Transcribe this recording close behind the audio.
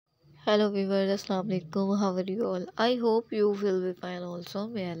Hello viewers, Assalamu alaikum. How are you all? I hope you will be fine also.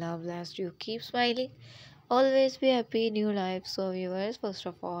 May Allah bless you. Keep smiling. Always be happy in your life. So viewers, first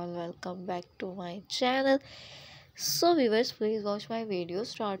of all, welcome back to my channel. So viewers, please watch my video.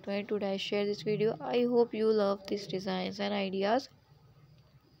 Start when today I share this video. I hope you love these designs and ideas.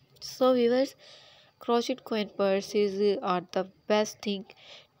 So viewers, crochet coin purses are the best thing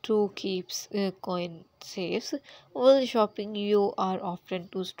to keep coin safe. While shopping, you are often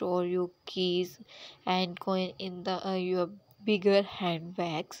to store your keys and coin in the your bigger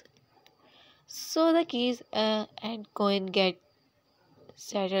handbags. So the keys and coin get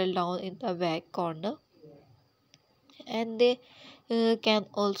settled down in the back corner, and they can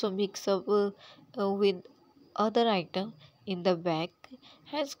also mix up with other items in the bag,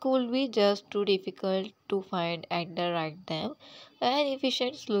 hence could be just too difficult to find at the right time. An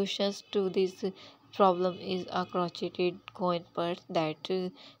efficient solutions to this problem is a crocheted coin purse that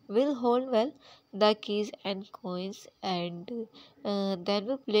will hold well the keys and coins, and then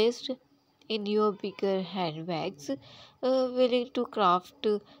be placed in your bigger handbags, willing to craft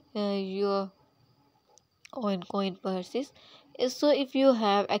your coin purses. So if you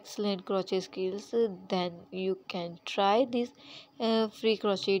have excellent crochet skills, then you can try this free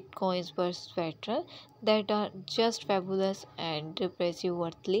crochet coins purse pattern that are just fabulous and pricey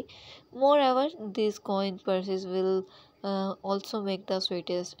worthily. Moreover, these coin purses will also make the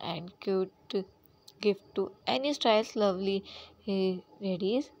sweetest and cute gift to any styles lovely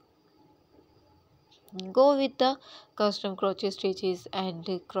ladies. Go with the custom crochet stitches and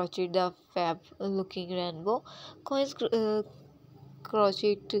crochet the fab looking rainbow coins.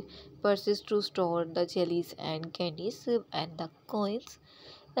 Crochet purses to store the jellies and candies and the coins.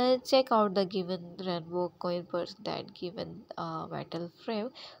 Check out the given rainbow coin purse that given metal frame.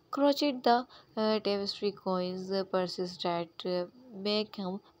 Crochet the tapestry coins purses that may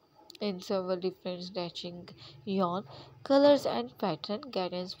come in several different stitching yarn, colors and pattern.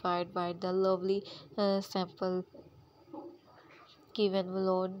 Get inspired by the lovely sample given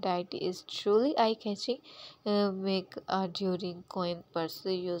below that is truly eye-catching. Make a during coin purse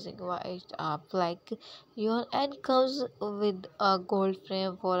using white black yarn and comes with a gold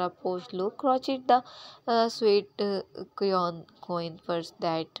frame for a post look. Crochet the sweet crayon coin purse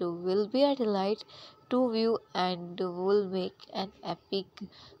that will be a delight to view and will make an epic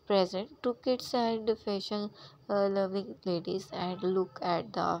present to kids and fashion loving ladies. And look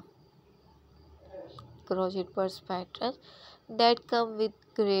at the crochet purse pattern that come with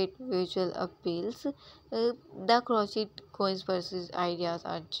great visual appeals. The crochet coins purses ideas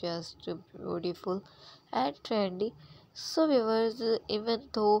are just beautiful and trendy. So viewers, even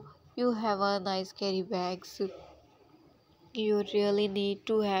though you have a nice carry bags, you really need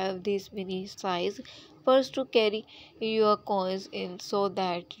to have this mini size purse to carry your coins in, so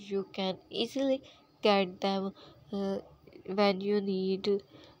that you can easily get them when you need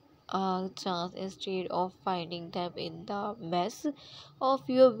a chance, instead of finding them in the mess of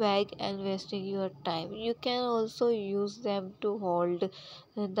your bag and wasting your time. You can also use them to hold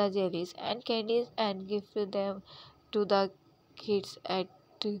the jellies and candies and gift them to the kids at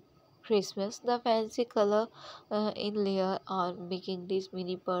Christmas. The fancy color in layer are making these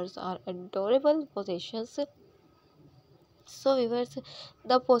mini purse are adorable possessions. So viewers,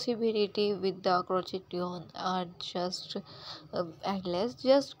 the possibility with the crochet yarn are just endless.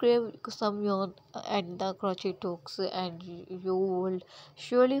 Just grab some yarn and the crochet hooks, and you will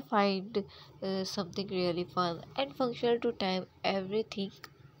surely find something really fun and functional to time everything.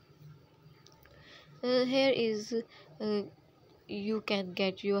 Here is you can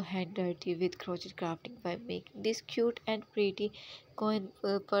get your hand dirty with crochet crafting by making this cute and pretty coin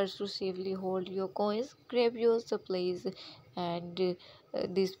purse to safely hold your coins. Grab your supplies and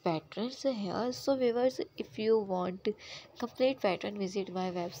these patterns here. So viewers, if you want complete pattern, visit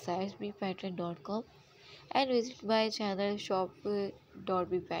my website bpattern.com and visit my channel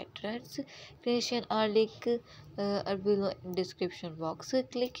shop.bepatterns. Creation are link are below in description box.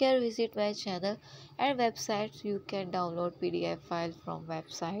 Click here, visit my channel and websites. You can download PDF file from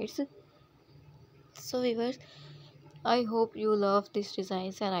websites. So viewers, I hope you love these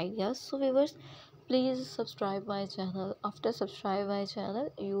designs and ideas. So viewers, please subscribe my channel. After subscribe my channel,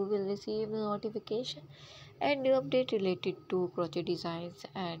 you will receive a notification and new update related to crochet designs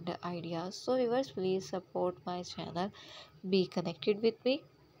and ideas. So viewers, please support my channel, be connected with me.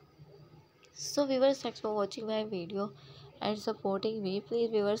 So viewers, thanks for watching my video and supporting me. Please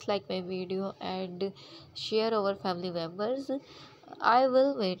viewers, like my video and share our family members. I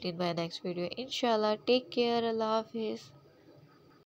will wait in my next video. Inshallah, take care. Allah Hafiz.